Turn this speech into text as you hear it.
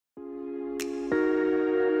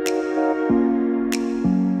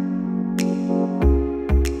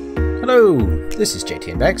Hello, this is JT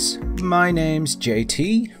and Bex. My name's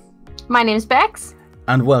JT. My name's Bex.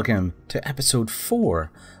 And welcome to episode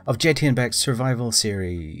 4 of JT and Bex Survival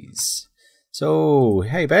Series. So,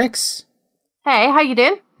 hey Bex. Hey, how you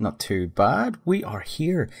doing? Not too bad. We are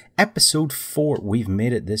here. Episode 4. We've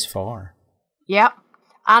made it this far. Yep.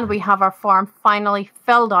 And we have our farm finally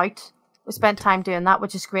filled out. We spent time doing that,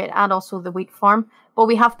 which is great. And also the wheat farm. But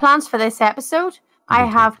we have plans for this episode. I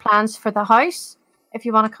have plans for the house. If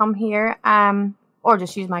you want to come here, or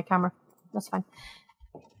just use my camera. That's fine.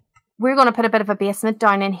 We're going to put a bit of a basement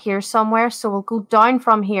down in here somewhere. So we'll go down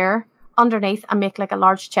from here underneath and make like a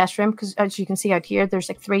large chest room. Because as you can see out here, there's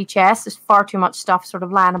like 3 chests. There's far too much stuff sort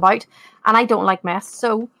of lying about. And I don't like mess.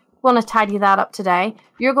 So we're going to tidy that up today.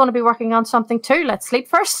 You're going to be working on something too. Let's sleep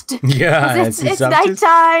first. Yeah, it's night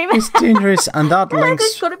time. It's dangerous. And that links...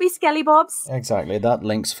 There's going to be skelly bobs. Exactly. That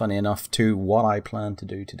links, funny enough, to what I plan to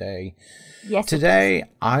do today. Yes. Today,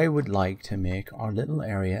 I would like to make our little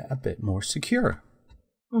area a bit more secure.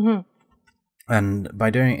 Mm-hmm. And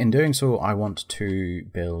in doing so, I want to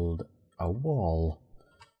build a wall.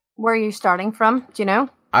 Where are you starting from? Do you know?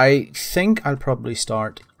 I think I'll probably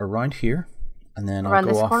start around here. And then I'll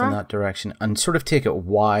go off in that direction and sort of take it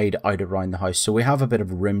wide out around the house. So we have a bit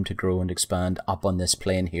of room to grow and expand up on this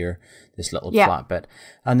plane here, this little flat bit.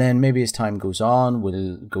 And then maybe as time goes on,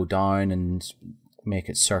 we'll go down and make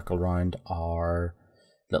it circle around our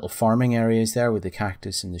little farming areas there with the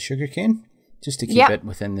cactus and the sugarcane, just to keep it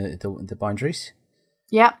within the boundaries.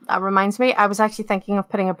 Yeah, that reminds me. I was actually thinking of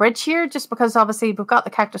putting a bridge here, just because obviously we've got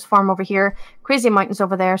the cactus farm over here, crazy mountains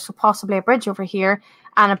over there, so possibly a bridge over here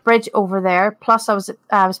and a bridge over there. Plus, I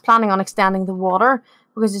was planning on extending the water,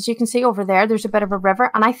 because as you can see over there, there's a bit of a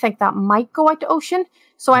river, and I think that might go out to ocean.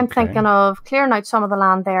 So I'm thinking of clearing out some of the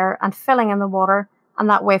land there and filling in the water. And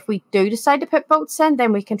that way, if we do decide to put boats in,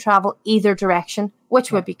 then we can travel either direction,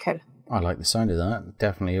 which would be cool. I like the sound of that. It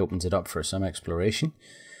definitely opens it up for some exploration.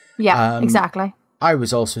 Yeah, exactly. I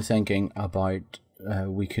was also thinking about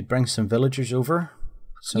we could bring some villagers over,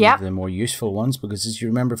 some of the more useful ones, because as you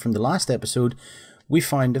remember from the last episode, we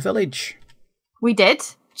found a village. We did.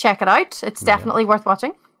 Check it out. It's definitely worth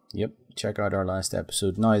watching. Yep. Check out our last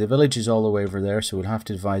episode. Now, the village is all the way over there, so we'll have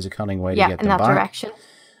to devise a cunning way to get them back. Yeah, in that direction.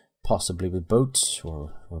 Possibly with boats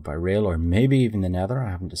or by rail or maybe even the nether.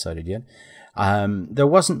 I haven't decided yet. There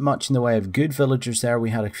wasn't much in the way of good villagers there.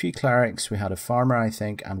 We had a few clerics, we had a farmer, I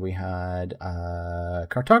think, and we had a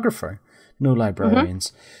cartographer. No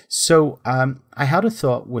librarians. So I had a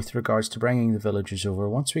thought with regards to bringing the villagers over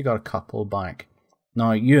once we got a couple back.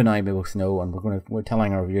 Now, you and I both know, and we're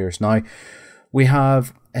telling our viewers now, we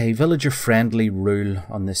have a villager-friendly rule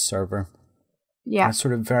on this server. Yeah, a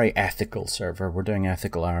sort of very ethical server. We're doing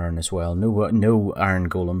ethical iron as well. No iron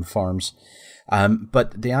golem farms.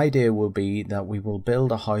 But the idea will be that we will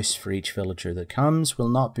build a house for each villager that comes. We'll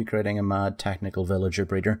not be creating a mad technical villager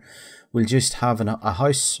breeder. We'll just have a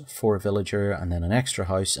house for a villager and then an extra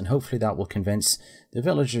house, and hopefully that will convince the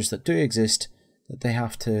villagers that do exist that they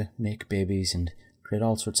have to make babies and create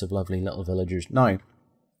all sorts of lovely little villagers. Now,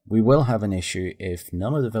 we will have an issue if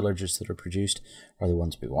none of the villagers that are produced are the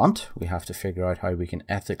ones we want. We have to figure out how we can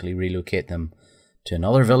ethically relocate them to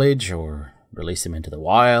another village or release them into the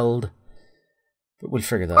wild. But we'll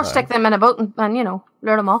figure that out. Or stick them in a boat and you know,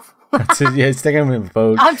 lure them off. That's it, yeah, stick them in a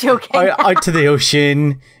boat. I'm joking. Out to the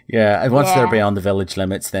ocean. Yeah, and once they're beyond the village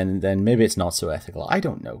limits, then maybe it's not so ethical. I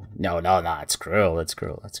don't know. No, it's cruel. It's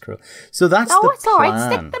cruel. So that's the plan. No, it's all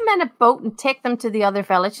right. Stick them in a boat and take them to the other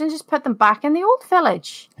village and just put them back in the old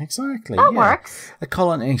village. Exactly. That works. I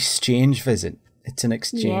call it an exchange visit. It's an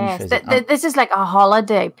exchange visit. This is like a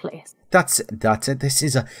holiday place. That's it. This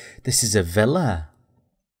is a villa.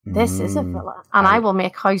 This is a villa. And I will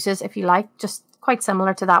make houses, if you like, just quite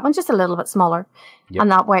similar to that one, just a little bit smaller. Yep.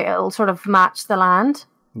 And that way it'll sort of match the land.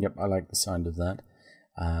 Yep, I like the sound of that.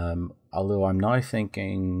 Although I'm now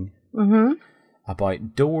thinking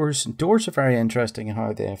about doors. Doors are very interesting in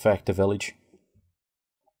how they affect the village.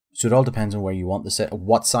 So it all depends on where you want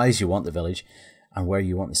what size you want the village and where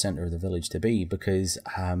you want the center of the village to be. Because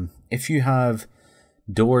if you have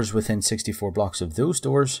doors within 64 blocks of those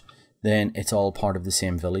doors, then it's all part of the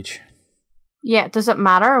same village. Yeah, does it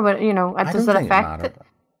matter? You know, does it affect it?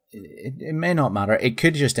 It may not matter. It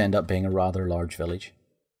could just end up being a rather large village.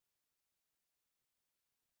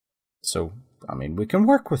 So, I mean, we can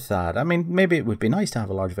work with that. I mean, maybe it would be nice to have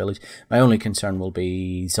a large village. My only concern will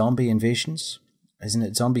be zombie invasions. Isn't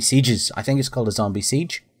it zombie sieges? I think it's called a zombie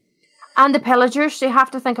siege. And the pillagers. So you have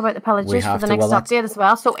to think about the pillagers for the next update as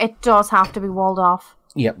well. So it does have to be walled off.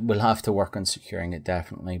 Yep, we'll have to work on securing it,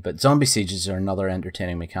 definitely. But zombie sieges are another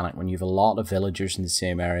entertaining mechanic when you have a lot of villagers in the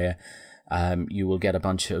same area you will get a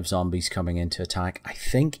bunch of zombies coming in to attack. I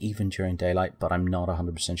think even during daylight, but I'm not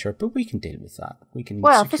 100% sure. But we can deal with that. We can.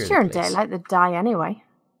 Well, if it's during daylight, they die anyway.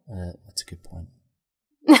 That's a good point.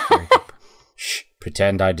 Very good. Shh!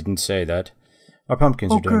 Pretend I didn't say that. Our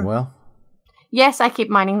pumpkins are doing well. Yes, I keep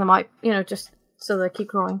mining them out. Just so they keep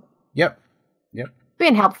growing. Yep.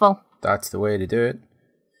 Being helpful. That's the way to do it.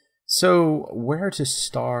 So where to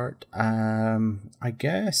start? I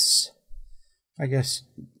guess.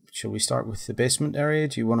 Shall we start with the basement area?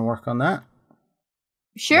 Do you want to work on that?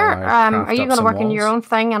 Sure. Are you going to work on your own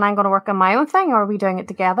thing and I'm going to work on my own thing, or are we doing it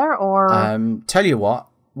together? Or tell you what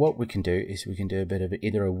we can do is we can do a bit of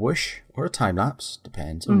either a whoosh or a time lapse,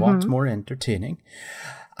 depends on what's more entertaining.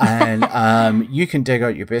 And you can dig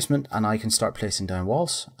out your basement and I can start placing down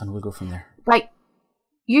walls and we'll go from there. Right.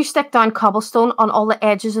 You stick down cobblestone on all the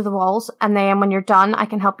edges of the walls, and then when you're done, I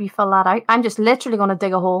can help you fill that out. I'm just literally going to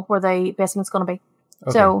dig a hole where the basement's going to be.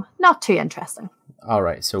 Okay. So, not too interesting. All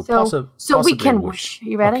right, so we can whoosh.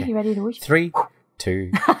 You ready? Okay. You ready to whoosh? 3,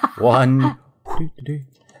 2, 1.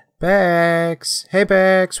 Bex! Hey,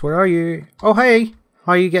 Bex, where are you? Oh, hey!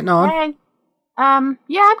 How are you getting on? Hey.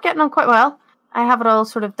 Yeah, I'm getting on quite well. I have it all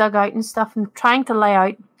sort of dug out and stuff, and trying to lay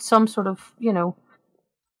out some sort of,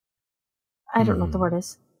 I don't know what the word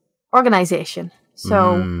is. Organization.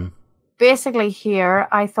 So basically here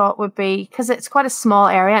I thought would be, because it's quite a small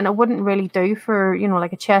area and it wouldn't really do for,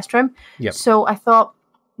 like a chest room. Yep. So I thought,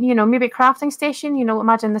 maybe a crafting station,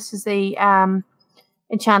 imagine this is the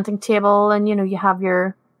enchanting table and, you have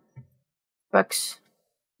your books.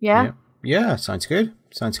 Yeah? Yeah, sounds good.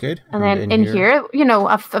 And then in here,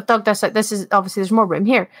 I've dug this out. This is obviously, there's more room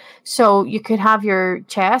here. So you could have your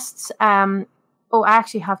chests. I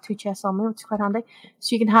actually have 2 chests on me, which is quite handy.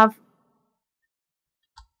 So you can have...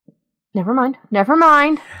 Never mind.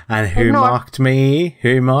 And who mocked me?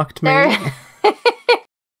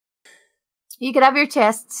 You could have your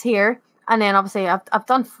chests here. And then obviously I've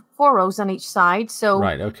done 4 rows on each side. So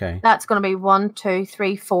right, okay. That's going to be 1, 2,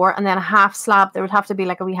 3, 4. And then a half slab. There would have to be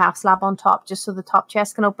like a wee half slab on top just so the top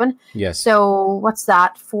chest can open. Yes. So what's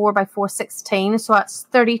that? 4 by 4, 16. So that's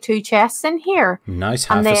 32 chests in here. Nice.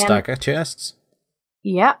 Half a stack of chests.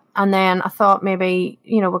 Yeah, and then I thought maybe,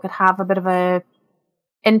 we could have a bit of a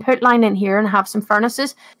input line in here and have some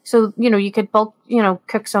furnaces. So, you could bulk,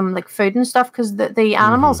 cook some like food and stuff, because the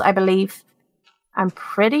animals, I believe, I'm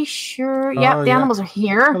pretty sure, the animals are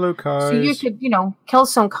here. Hello, cows. So you could, kill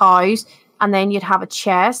some cows and then you'd have a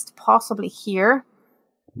chest possibly here,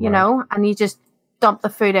 and you just dump the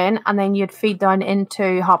food in and then you'd feed down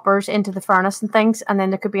into hoppers into the furnace and things, and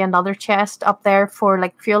then there could be another chest up there for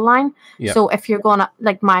like fuel line. Yep. So if you're going to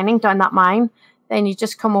like mining down that mine, then you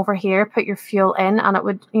just come over here, put your fuel in, and it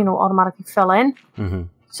would automatically fill in.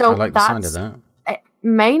 So I like the sound of that. It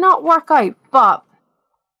may not work out, but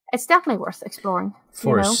it's definitely worth exploring.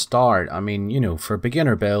 For a start, I mean, for a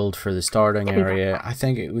beginner build, for the starting area, I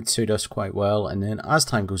think it would suit us quite well. And then as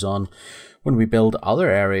time goes on, when we build other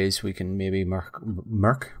areas, we can maybe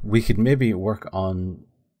we could maybe work on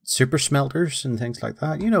super smelters and things like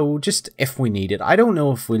that. Just if we need it. I don't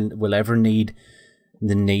know if we'll ever need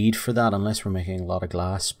the need for that unless we're making a lot of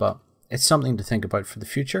glass, but it's something to think about for the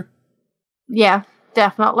future. Yeah,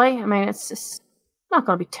 definitely. I mean, it's just not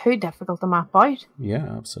going to be too difficult to map out. Yeah,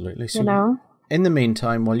 absolutely. So, in the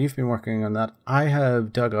meantime, while you've been working on that, I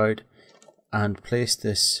have dug out and placed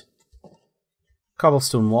this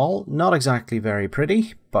cobblestone wall. Not exactly very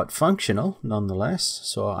pretty, but functional nonetheless.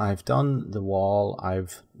 So I've done the wall,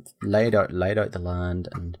 I've laid out the land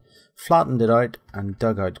and flattened it out and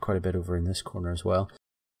dug out quite a bit over in this corner as well.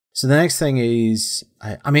 So the next thing is,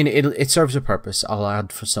 I mean, it serves a purpose. I'll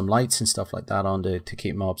add for some lights and stuff like that on to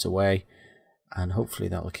keep mobs away. And hopefully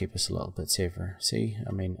that will keep us a little bit safer. See?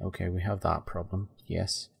 I mean, okay, we have that problem.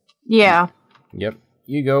 Yes. Yeah. Yep.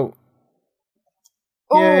 You go.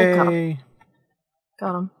 Oh, yay.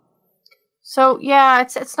 Got him. So, yeah,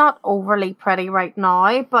 it's not overly pretty right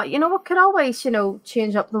now. But, we could always,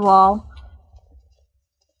 change up the wall.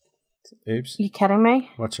 Oops. Are you kidding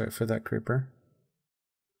me? Watch out for that creeper.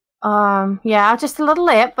 Yeah, just a little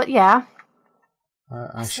late, but yeah.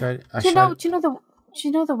 Do you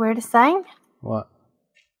know the weirdest thing? What?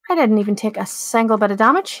 I didn't even take a single bit of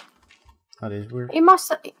damage. That is weird. He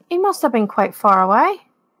must have been quite far away.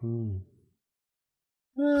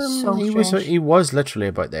 He was literally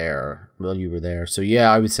about there while you were there. So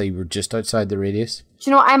yeah, I would say you were just outside the radius.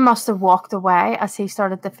 Do you know, I must have walked away as he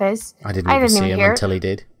started to fizz. I didn't even see him until he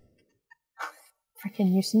did.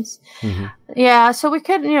 Freaking nuisance. Yeah, so we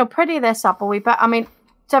could, pretty this up a wee bit. I mean,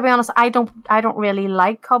 to be honest, I don't really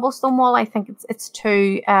like cobblestone wall. I think it's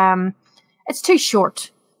too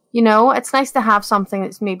short. You know, it's nice to have something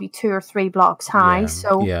that's maybe 2 or 3 blocks high.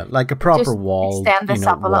 So yeah, like a proper wall, extend this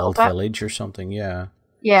up a little bit. Village or something. Yeah.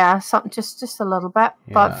 Yeah, something just a little bit.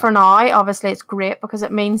 Yeah. But for now, obviously, it's great because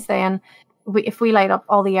it means then if we light up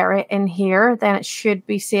all the area in here, then it should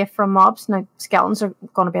be safe from mobs. Now, skeletons are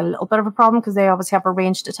going to be a little bit of a problem because they obviously have a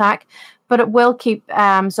ranged attack, but it will keep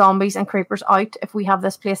zombies and creepers out if we have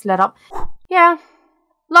this place lit up. Yeah,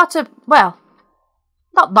 not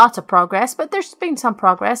lots of progress, but there's been some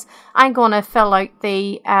progress. I'm going to fill out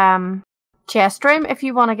the chest room. If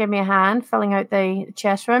you want to give me a hand filling out the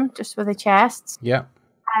chest room, just with the chests. Yeah.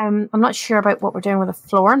 I'm not sure about what we're doing with the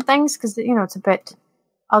floor and things because, you know, it's a bit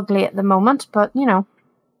ugly at the moment, but, you know.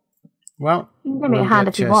 Well, give me a hand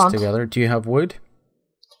if you want. Together. Do you have wood?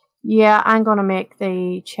 Yeah, I'm going to make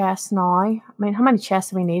the chest now. I mean, how many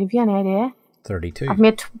chests do we need? Have you any idea? 32. I've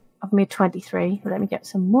made 23. Let me get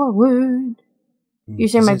some more wood.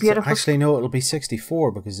 Using my beautiful... Actually, no, it'll be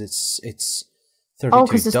 64 because it's 32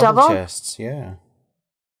 because it's double chests. Yeah.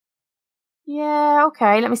 Yeah,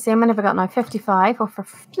 okay. Let me see. How many have I got now? 55. Oh, for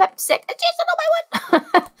flip's sake. I just don't know my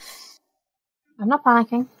wood. I'm not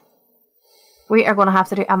panicking. We are going to have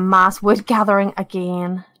to do a mass wood gathering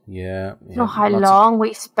again. Yeah. I don't know how long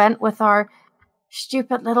we spent with our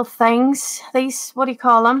stupid little things. These, what do you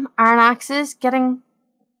call them? Iron axes. Getting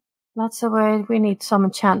lots of wood. We need some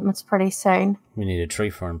enchantments pretty soon. We need a tree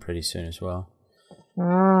farm pretty soon as well.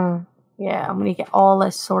 Yeah, I'm going to get all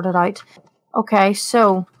this sorted out. Okay,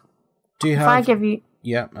 so... If I give you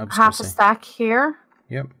half a stack here,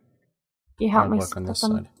 you help me work on this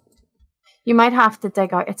side. You might have to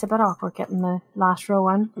dig out. It's a bit awkward getting the last row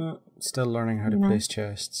in. Still learning how to place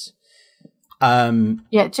chests.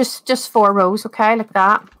 Yeah, just 4 rows, okay, like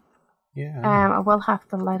that. Yeah. I will have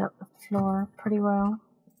to light up the floor pretty well.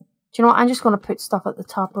 Do you know what? I'm just going to put stuff at the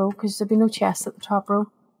top row because there'll be no chests at the top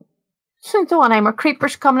row. So don't want any more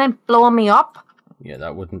creepers coming in blowing me up. Yeah,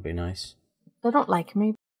 that wouldn't be nice. They don't like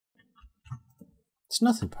me. It's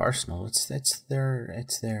nothing personal. It's their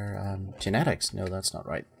genetics. No, that's not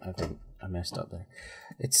right. I messed up there.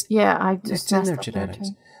 It's in their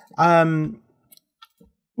genetics. So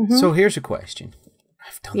here's a question.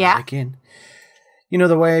 I've done that again. You know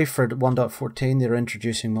the way for 1.14 they're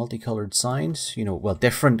introducing multicolored signs. You know, well,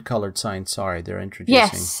 different colored signs. Sorry, they're introducing.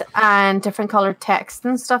 Yes, and different colored text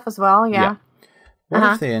and stuff as well. Yeah.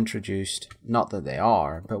 What if they introduced? Not that they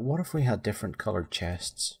are, but what if we had different colored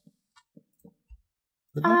chests?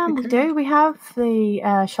 We do. We have the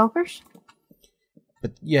shulkers.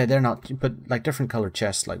 But yeah, they're not. But like different colored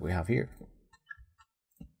chests, like we have here.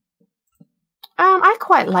 I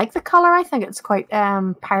quite like the color. I think it's quite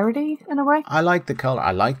piratey in a way. I like the color.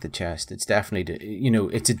 I like the chest. It's definitely, you know,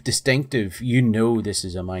 it's a distinctive. You know, this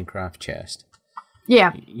is a Minecraft chest.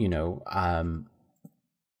 Yeah. You know,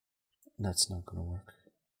 that's not going to work.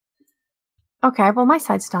 Okay, well, my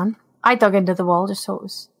side's done. I dug into the wall just so it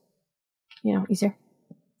was, you know, easier.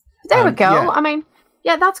 There we go. Yeah. I mean,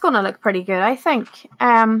 yeah, that's going to look pretty good, I think.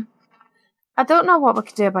 I don't know what we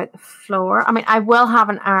could do about the floor. I mean, I will have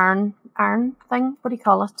an iron thing. What do you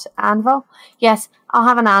call it? Anvil? Yes, I'll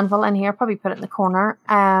have an anvil in here. Probably put it in the corner.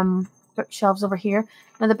 Bookshelves over here.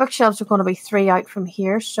 Now, the bookshelves are going to be 3 out from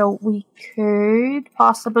here, so we could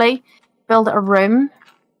possibly build a room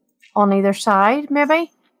on either side,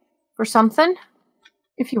 maybe, for something,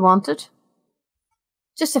 if you wanted.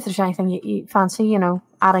 Just if there's anything you fancy, you know,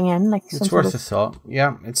 adding in. Like it's worth a thought.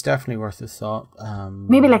 Yeah, it's definitely worth a thought.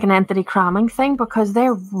 Maybe like an entity cramming thing, because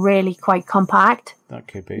they're really quite compact. That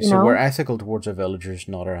could be. So we're ethical towards our villagers,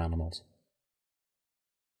 not our animals.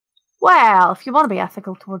 Well, if you want to be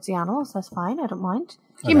ethical towards the animals, that's fine. I don't mind.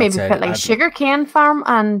 You maybe put like a sugarcane farm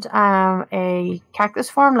and a cactus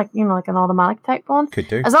farm, like, you know, like an automatic type one. Could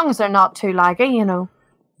do. As long as they're not too laggy, you know.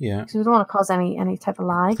 Yeah. Because we don't want to cause any type of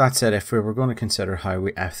lag. That said, if we were going to consider how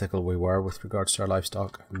ethical we were with regards to our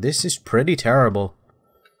livestock, this is pretty terrible.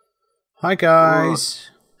 Hi, guys.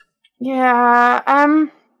 Yeah.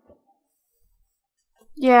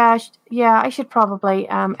 Yeah, I should probably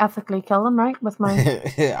ethically kill them, right? With my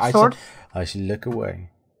sword. I should look away.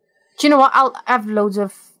 Do you know what? I have loads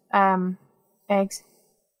of eggs.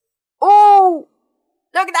 Oh!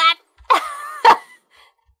 Look at that!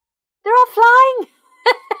 They're all flying!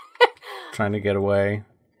 Trying to get away.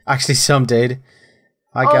 Actually, some did.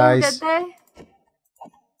 Hi, guys. Did they?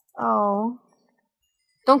 Oh.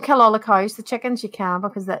 Don't kill all the cows. The chickens you can,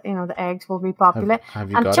 because the eggs will repopulate.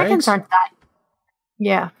 Have you got chickens eggs? aren't that.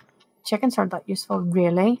 Yeah, chickens aren't that useful,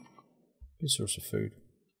 really. Good source of food.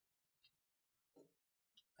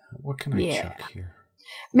 What can I chuck here?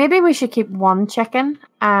 Maybe we should keep one chicken.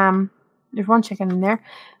 There's one chicken in there.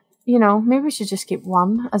 You know, maybe we should just keep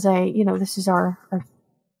one as a, you know, this is our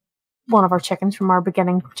one of our chickens from our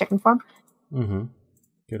beginning chicken farm. Mm-hmm.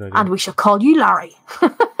 Good idea. And we shall call you Larry.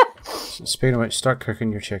 Speaking of which, start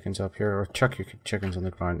cooking your chickens up here, or chuck your chickens on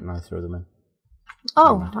the ground and I'll throw them in.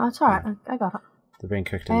 Oh, that's alright. I got it. They're being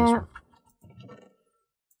cooked in this one.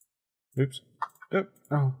 Oops.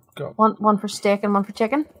 Oh, God. One for steak and one for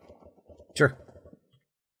chicken? Sure.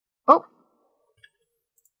 Oh.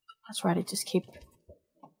 That's right, I just keep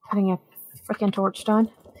putting a freaking torch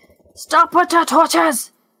down. Stop with the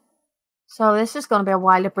torches! So this is going to be a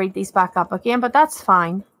while to breed these back up again, but that's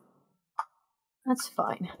fine. That's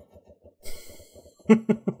fine.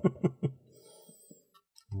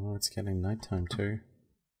 Oh, it's getting nighttime too.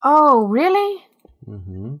 Oh, really?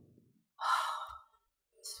 Mm-hmm.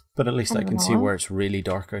 But at least I can see where it's really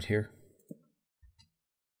dark out here.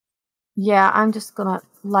 Yeah, I'm just going to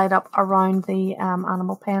light up around the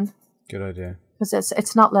animal pen. Good idea. Because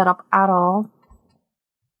it's not lit up at all.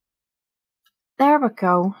 There we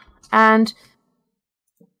go. And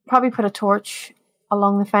probably put a torch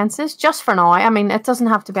along the fences, just for now. I mean, it doesn't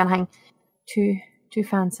have to be anything too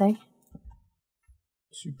fancy.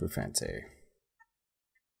 Super fancy.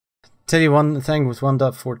 Tell you one thing with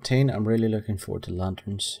 1.14, I'm really looking forward to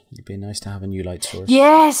lanterns. It'd be nice to have a new light source.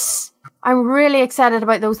 Yes! I'm really excited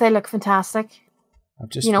about those. They look fantastic.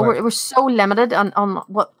 You know, we're so limited on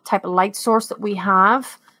what type of light source that we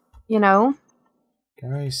have, you know.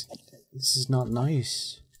 Guys, this is not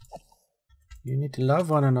nice. You need to love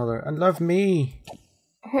one another and love me.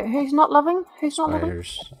 Who's not loving? Who's not loving?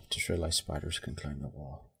 Spiders. I just realised spiders can climb the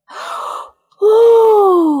wall.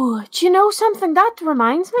 Oh, do you know something? That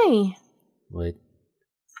reminds me. Wait.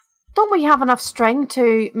 Don't we have enough string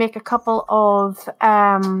to make a couple of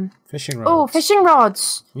fishing rods? Oh, fishing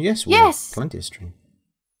rods. Yes, we have plenty of string.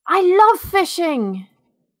 I love fishing.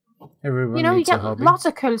 Everyone you get lots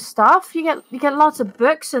of cool stuff. You get lots of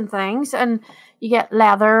books and things, and you get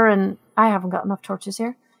leather. And I haven't got enough torches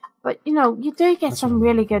here, but you know you do get some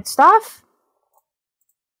really good stuff.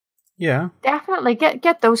 Yeah, definitely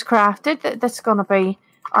get those crafted. That's going to be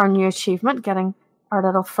our new achievement, getting our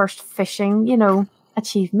little first fishing, you know,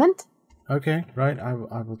 achievement. Okay, right. I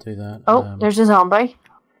will do that. Oh, there's a zombie.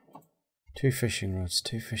 2 fishing rods.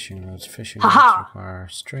 Fishing rods require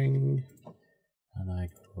string. And I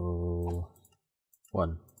go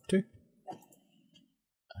 1, 2.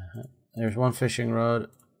 There's 1 fishing rod,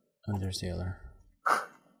 and there's the other.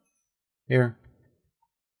 Here,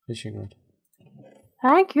 fishing rod.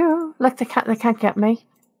 Thank you. Look, they can't get me.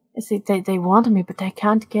 See, they wanted me, but they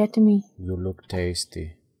can't get to me. You look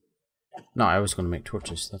tasty. No, I was going to make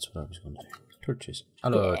torches. That's what I was going to do. Torches.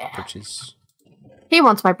 Hello, torches. He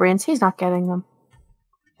wants my brains. He's not getting them.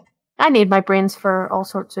 I need my brains for all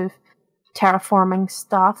sorts of terraforming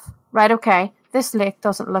stuff. Right, okay. This lake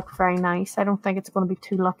doesn't look very nice. I don't think it's going to be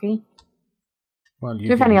too lucky. Well, do you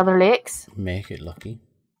have any other lakes? Make it lucky.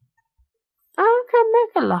 I can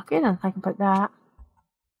make it lucky. I don't think about that.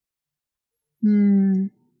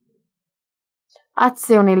 That's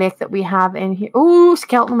the only lake that we have in here. Oh,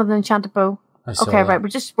 skeleton with an enchanted bow. Okay, right.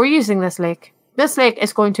 We're using this lake. This lake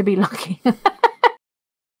is going to be lucky.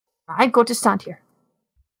 I'm going to stand here.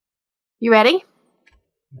 You ready?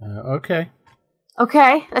 Okay.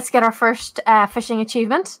 Okay, let's get our first fishing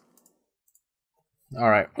achievement. All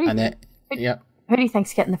right, and then who do you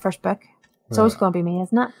think's getting the first book? It's always going to be me,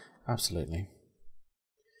 isn't it? Absolutely.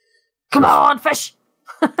 Come on, fish!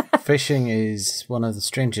 Fishing is one of the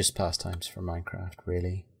strangest pastimes for Minecraft,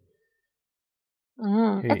 really.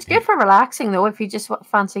 It's good for relaxing, though, if you just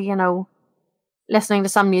fancy, you know, listening to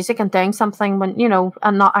some music and doing something when, you know,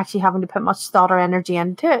 and not actually having to put much thought or energy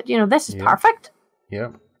into it. You know, this is perfect.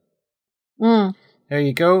 Yep. There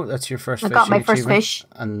you go. That's your first fishing achievement. I got my first fish.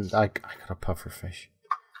 And I got a puffer fish.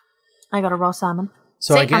 I got a raw salmon.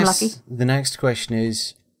 So I guess the next question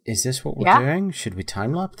is this what we're doing? Should we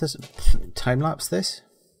time-lapse this?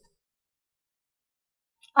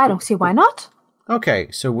 I don't see why not. Okay,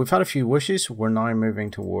 so we've had a few wishes. We're now moving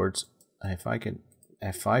towards, if I could,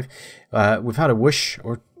 F5. We've had a wish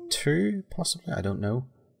or 2, possibly. I don't know.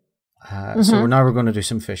 So now we're going to do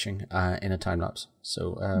some fishing in a time-lapse.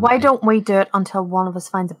 So why don't we do it until one of us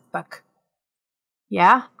finds a book?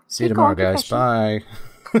 Yeah? See you tomorrow, guys. Bye.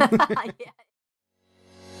 Yeah.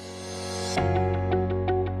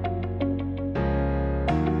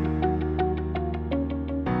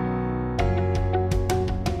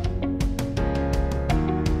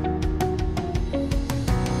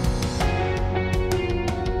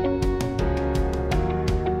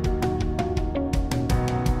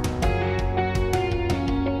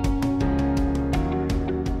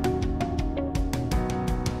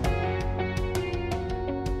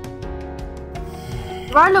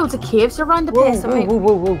 There are loads of caves around the place.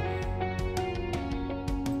 Whoa.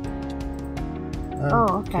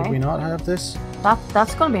 Oh, okay. Could we not have this?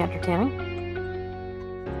 That's going to be entertaining.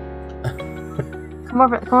 Come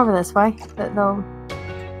over this way. They'll...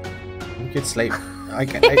 We could sleep. I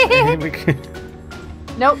think we could...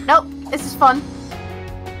 Nope. This is fun.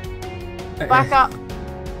 Back up.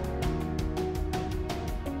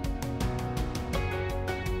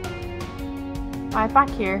 Right, back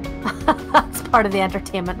here. That's part of the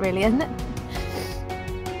entertainment, really, isn't it?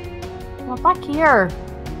 Well, back here.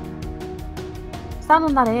 Stand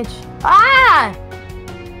on that edge. Ah!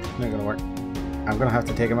 Not gonna work. I'm gonna have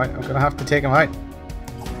to take him out.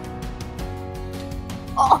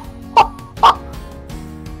 Oh!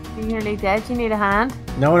 You're nearly dead. You need a hand?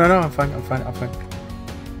 No. I'm fine.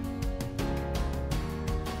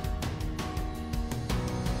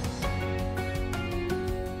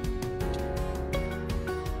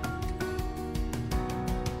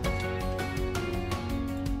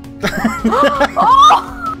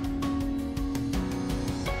 Oh!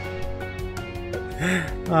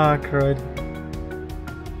 Ah, crud.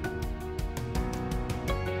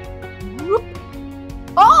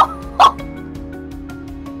 Oh!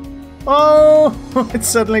 Oh! It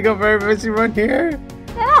suddenly got very busy right here.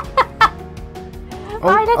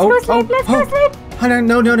 Alright, let's go sleep. Let's go sleep. Oh,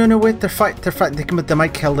 no, wait, they're fighting. They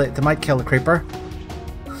might kill the creeper.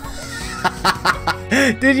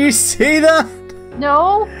 Did you see that?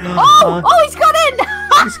 No. Oh, he's got in.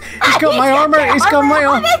 He's got my armor. He's got my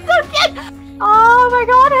armor. That's so cute. Oh my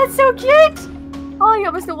god, that's so cute. Oh, you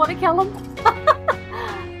almost don't want to kill him.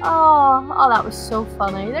 Oh, that was so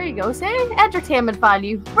funny. There you go. See? Entertainment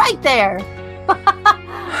value right there.